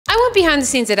I went behind the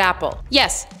scenes at Apple.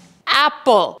 Yes,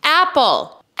 Apple.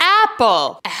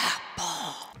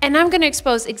 And I'm gonna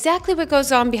expose exactly what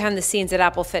goes on behind the scenes at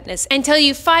Apple Fitness and tell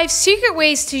you 5 secret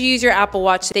ways to use your Apple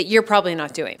Watch that you're probably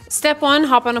not doing. Step 1,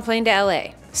 hop on a plane to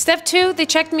LA. Step 2, they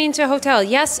checked me into a hotel.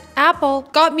 Yes, Apple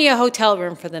got me a hotel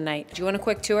room for the night. Do you want a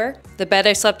quick tour? The bed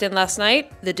I slept in last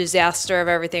night, the disaster of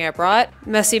everything I brought,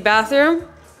 messy bathroom.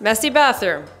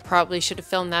 Probably should have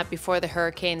filmed that before the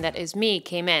hurricane that is me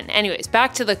came in. Anyways,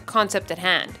 back to the concept at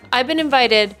hand. I've been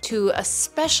invited to a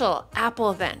special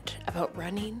Apple event about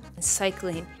running and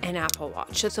cycling and Apple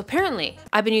Watch. So apparently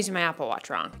I've been using my Apple Watch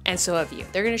wrong, and so have you.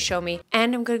 They're gonna show me,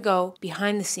 and I'm gonna go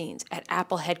behind the scenes at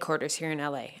Apple headquarters here in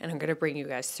LA, and I'm gonna bring you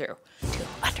guys through to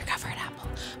undercover at Apple,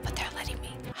 but they're letting me.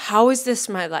 How is this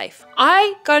my life?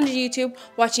 I got into YouTube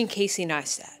watching Casey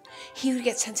Neistat. He would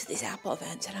get sent to these Apple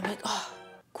events, and I'm like, oh,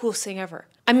 coolest thing ever.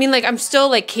 I mean, like, I'm still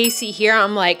like Casey here.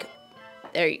 I'm like,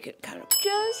 there you could kind of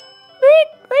just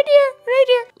right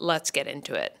here. Let's get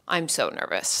into it. I'm so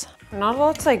nervous. I'm not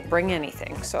allowed to like bring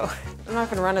anything, so I'm not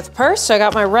gonna run with the purse. So I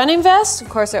got my running vest. Of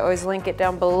course, I always link it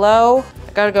down below.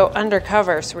 I gotta go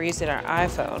undercover, so we're using our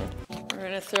iPhone. We're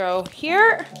gonna throw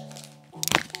here.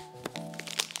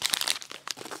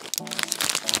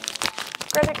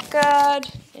 Credit card.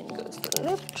 In goes the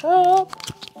laptop.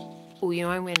 Oh, you know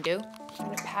what I'm gonna do? I'm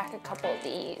gonna pack a couple of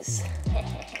these.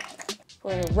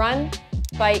 We're gonna run,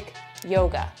 bike,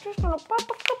 yoga. Just gonna pop a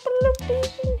couple of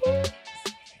these in here.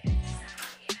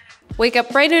 Wake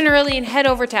up bright and early and head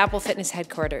over to Apple Fitness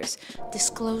headquarters.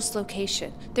 Disclosed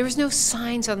location. There was no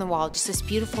signs on the wall, just this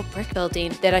beautiful brick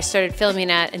building that I started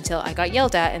filming at until I got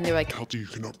yelled at, and they're like, Keltie, you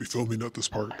cannot be filming at this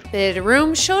park. They did a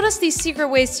room, showed us these secret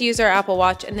ways to use our Apple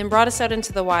Watch, and then brought us out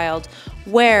into the wild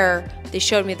where they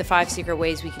showed me the 5 secret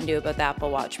ways we can do about the Apple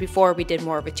Watch before we did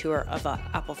more of a tour of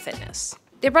Apple Fitness.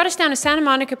 They brought us down to Santa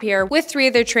Monica Pier with 3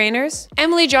 of their trainers,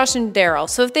 Emily, Josh, and Daryl.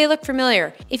 So if they look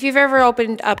familiar, if you've ever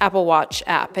opened up Apple Watch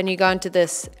app and you've gone to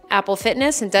this Apple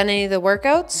Fitness and done any of the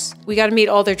workouts, we got to meet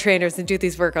all their trainers and do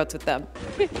these workouts with them.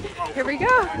 Here we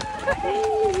go.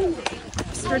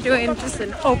 So we're doing just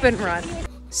an open run.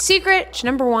 Secret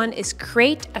number 1 is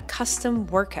create a custom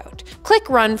workout. Click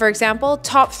run, for example,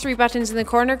 top 3 buttons in the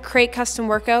corner, create custom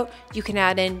workout. You can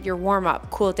add in your warm up,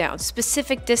 cool down,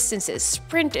 specific distances,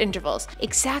 sprint intervals,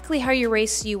 exactly how your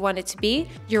race you want it to be.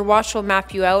 Your watch will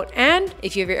map you out, and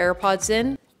if you have your AirPods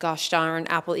in, gosh darn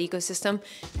Apple ecosystem,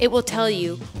 it will tell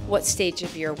you what stage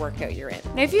of your workout you're in.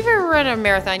 Now, if you've ever run a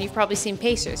marathon, you've probably seen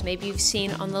pacers. Maybe you've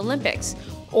seen on the Olympics,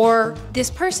 or this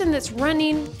person that's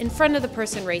running in front of the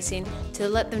person racing to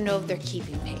let them know they're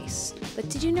keeping pace. But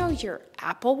did you know your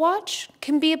Apple Watch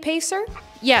can be a pacer?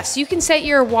 Yes, you can set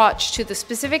your watch to the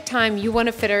specific time you want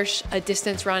to finish a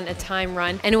distance run, a time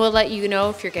run, and it will let you know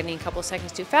if you're getting a couple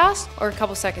seconds too fast or a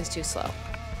couple seconds too slow.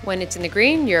 When it's in the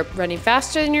green, you're running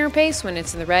faster than your pace. When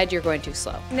it's in the red, you're going too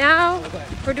slow. Now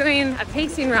we're doing a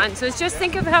pacing run. So it's just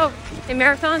think of how in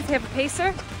marathons they have a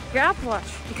pacer. Your Apple Watch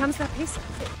becomes that pacer.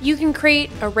 You can create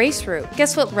a race route.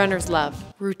 Guess what runners love?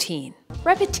 Routine.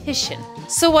 Repetition.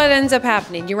 So what ends up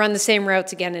happening? You run the same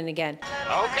routes again and again.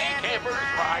 Okay, campers,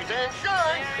 rise and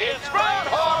shine. It's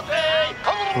Groundhog Day.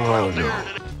 Oh,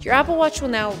 no. Your Apple Watch will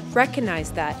now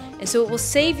recognize that, and so it will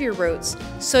save your routes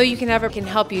so you can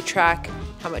help you track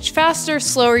how much faster,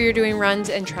 slower you're doing runs,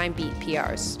 and try and beat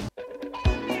PRs.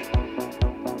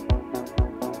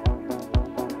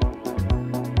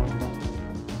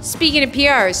 Speaking of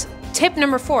PRs, tip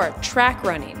number 4, track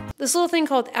running. This little thing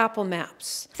called Apple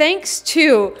Maps. Thanks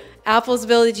to Apple's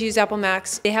ability to use Apple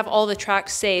Maps, they have all the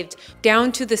tracks saved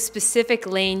down to the specific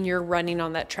lane you're running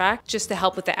on that track, just to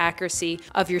help with the accuracy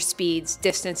of your speeds,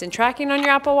 distance, and tracking on your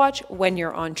Apple Watch when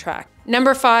you're on track.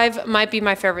 Number 5 might be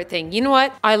my favorite thing. You know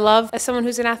what? I love, as someone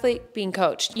who's an athlete, being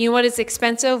coached. You know what is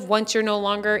expensive once you're no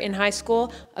longer in high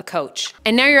school? A coach.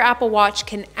 And now your Apple Watch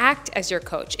can act as your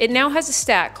coach. It now has a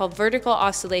stat called vertical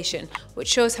oscillation, which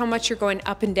shows how much you're going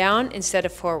up and down instead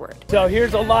of forward. So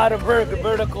here's a lot of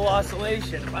vertical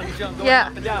oscillation. I'm going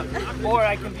up and down. Or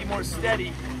I can be more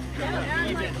steady.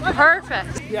 Even.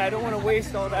 Perfect. Yeah, I don't want to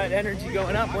waste all that energy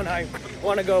going up when I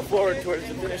want to go forward towards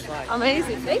the finish line.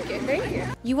 Amazing. Thank you. Thank you.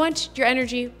 You want your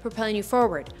energy propelling you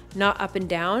forward, not up and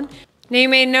down. Now you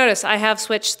may notice I have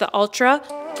switched the Ultra.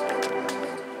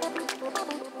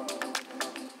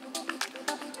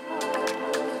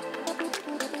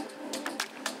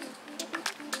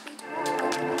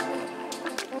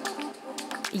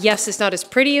 Yes, it's not as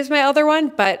pretty as my other one,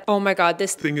 but oh my God,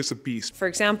 this Thing is a beast. For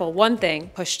example, one thing,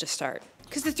 push to start.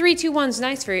 Because the 3-2-1's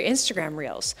nice for your Instagram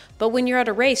reels, but when you're at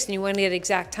a race and you want to get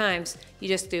exact times, you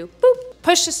just do boop.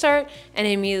 push to start, and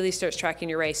it immediately starts tracking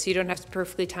your race. So you don't have to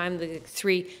perfectly time the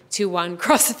 3, 2, 1,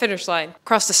 cross the finish line,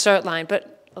 cross the start line.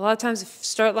 But a lot of times the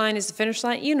start line is the finish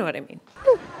line. You know what I mean.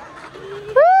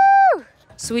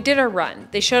 So we did our run.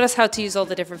 They showed us how to use all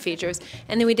the different features,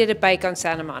 and then we did a bike on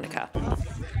Santa Monica.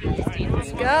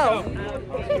 Let's go.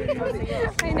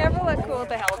 I never look cool with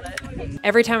a helmet.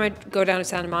 Every time I go down to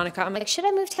Santa Monica, I'm like, should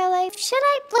I move to LA? Should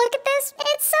I? Look at this.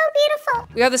 It's so beautiful.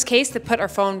 We got this case that put our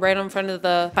phone right on front of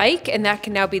the bike, and that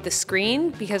can now be the screen,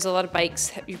 because a lot of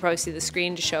bikes, you probably see the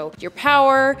screen to show your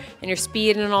power and your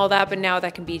speed and all that, but now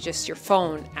that can be just your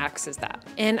phone acts as that.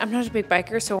 And I'm not a big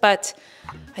biker, but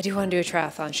I do want to do a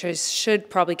triathlon. Should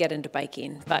probably get into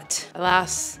biking, but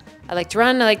alas, I like to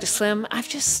run, I like to swim. I've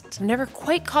never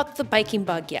quite caught the biking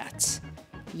bug yet.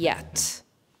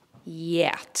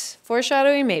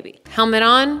 Foreshadowing, maybe. Helmet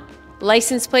on,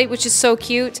 license plate, which is so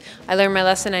cute. I learned my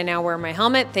lesson, I now wear my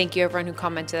helmet. Thank you everyone who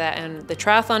commented that in the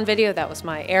triathlon video. That was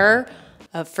my error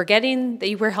of forgetting that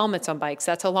you wear helmets on bikes.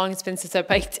 That's how long it's been since I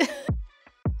biked.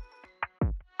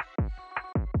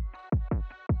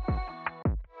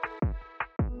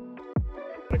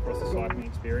 Across the cycling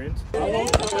experience.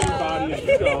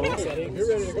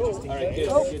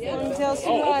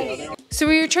 So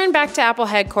we returned back to Apple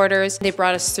headquarters. They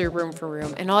brought us through room for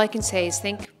room, and all I can say is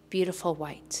think beautiful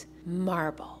white,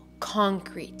 marble,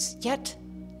 concrete, yet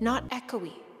not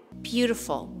echoey.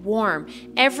 Beautiful, warm.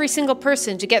 Every single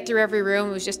person to get through every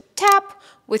room was just tap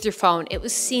with your phone. It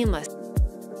was seamless.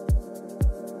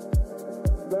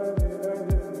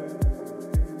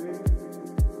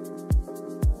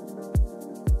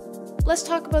 Let's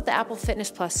talk about the Apple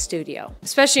Fitness Plus Studio.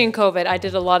 Especially in COVID, I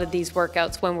did a lot of these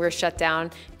workouts when we were shut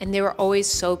down, and they were always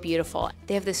so beautiful.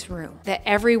 They have this room that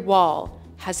every wall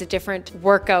has a different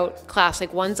workout class.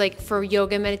 Like one's like for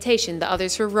yoga and meditation, the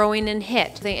other's for rowing and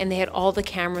HIIT. And they had all the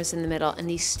cameras in the middle, and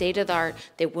these state of the art,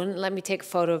 they wouldn't let me take a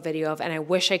photo video of, and I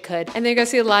wish I could. And then I got to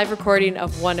see a live recording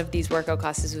of one of these workout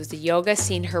classes. It was the yoga,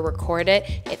 seeing her record it.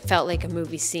 It felt like a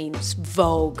movie scene, just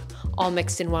Vogue, all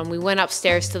mixed in one. We went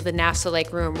upstairs to the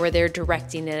NASA-like room where they're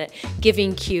directing it,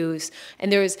 giving cues,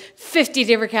 and there was 50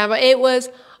 different cameras. It was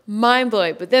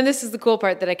mind-blowing. But then this is the cool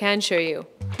part that I can show you.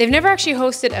 They've never actually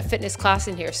hosted a fitness class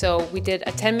in here. So we did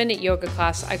a 10-minute yoga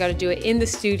class. I got to do it in the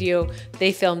studio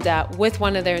they filmed at with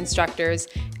one of their instructors,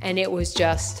 and it was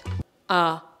just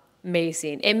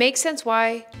amazing. It makes sense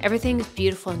why everything is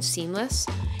beautiful and seamless.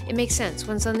 It makes sense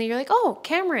when suddenly you're like, oh,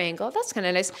 camera angle, that's kind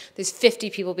of nice. There's 50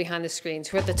 people behind the screens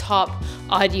who are at the top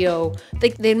audio.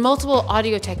 They had multiple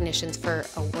audio technicians for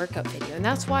a workout video, and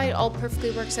that's why it all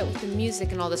perfectly works out with the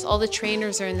music and all this. All the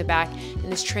trainers are in the back in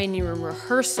this training room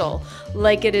rehearsal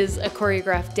like it is a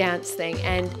choreographed dance thing,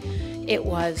 and it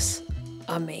was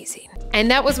amazing. And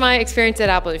that was my experience at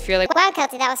Apple. If you're like, wow,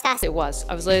 Keltie, that was fast. It was.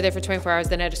 I was literally there for 24 hours.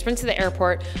 Then I had to sprint to the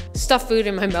airport, stuff food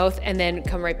in my mouth, and then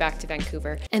come right back to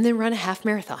Vancouver. And then run a half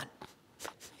marathon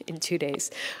in 2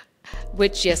 days.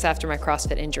 Which, yes, after my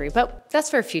CrossFit injury, but that's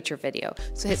for a future video.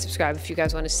 So hit subscribe if you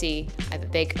guys want to see. I have a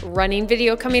big running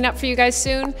video coming up for you guys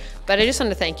soon, but I just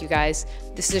want to thank you guys.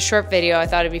 This is a short video. I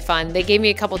thought it'd be fun. They gave me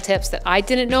a couple tips that I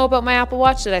didn't know about my Apple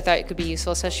Watch that I thought it could be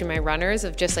useful, especially my runners,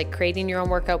 of just like creating your own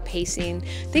workout, pacing,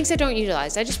 things I don't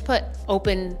utilize. I just put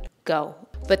open, go.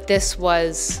 But this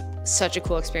was such a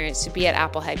cool experience to be at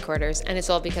Apple headquarters, and it's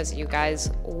all because of you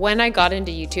guys. When I got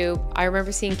into YouTube, I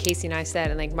remember seeing Casey Neistat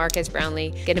and like Marquez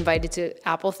Brownlee get invited to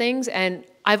Apple things, and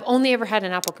I've only ever had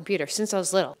an Apple computer since I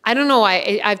was little. I don't know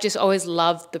why, I've just always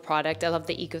loved the product. I love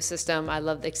the ecosystem, I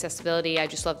love the accessibility, I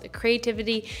just love the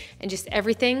creativity and just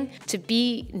everything. To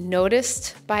be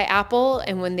noticed by Apple,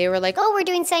 and when they were like, oh, we're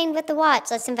doing something with the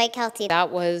watch, let's invite Keltie.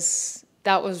 that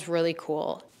was really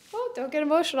cool. Oh, don't get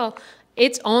emotional.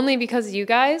 It's only because of you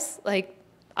guys. Like,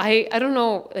 I don't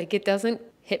know, like it doesn't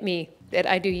hit me that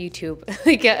I do YouTube.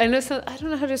 Like, I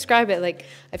don't know how to describe it. Like,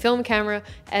 I film a camera,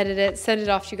 edit it, send it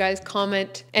off to you guys,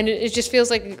 comment, and it just feels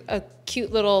like a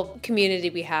cute little community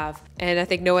we have. And I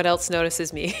think no one else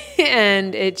notices me.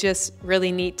 And it's just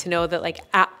really neat to know that like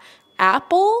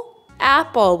Apple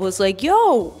was like,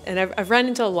 yo, and I've run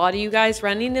into a lot of you guys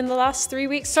running in the last 3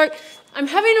 weeks. Sorry, I'm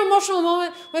having an emotional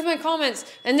moment with my comments,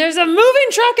 and there's a moving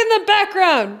truck in the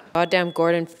background. Goddamn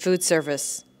Gordon food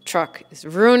service truck is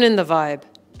ruining the vibe.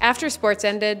 After sports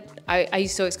ended, I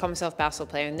used to always call myself a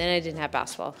basketball player, and then I didn't have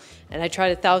basketball. And I tried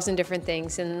 1,000 different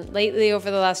things, and lately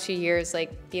over the last few years,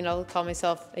 like being able to call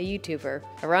myself a YouTuber,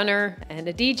 a runner, and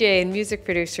a DJ and music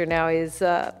producer now is,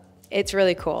 it's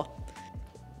really cool.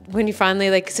 When you finally,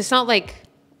 like, 'cause it's not like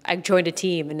I joined a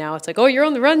team and now it's like, oh, you're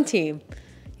on the run team.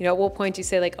 You know, at what point do you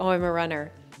say like, oh, I'm a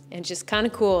runner? And it's just kind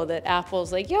of cool that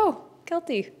Apple's like, yo,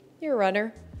 Keltie, you're a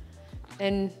runner.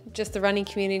 And just the running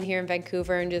community here in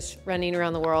Vancouver and just running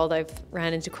around the world, I've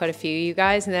ran into quite a few of you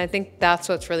guys, and I think that's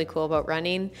what's really cool about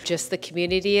running, just the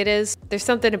community it is. There's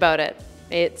something about it.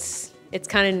 It's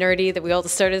kind of nerdy that we all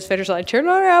just start at the finish line, turn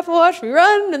on our Apple Watch, we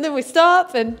run, and then we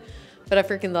stop, but I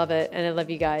freaking love it, and I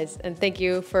love you guys. And thank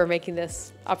you for making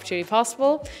this opportunity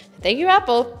possible. And thank you,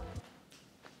 Apple,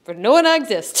 for knowing I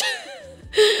exist.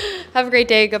 Have a great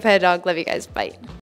day. Go pet a dog. Love you guys. Bye.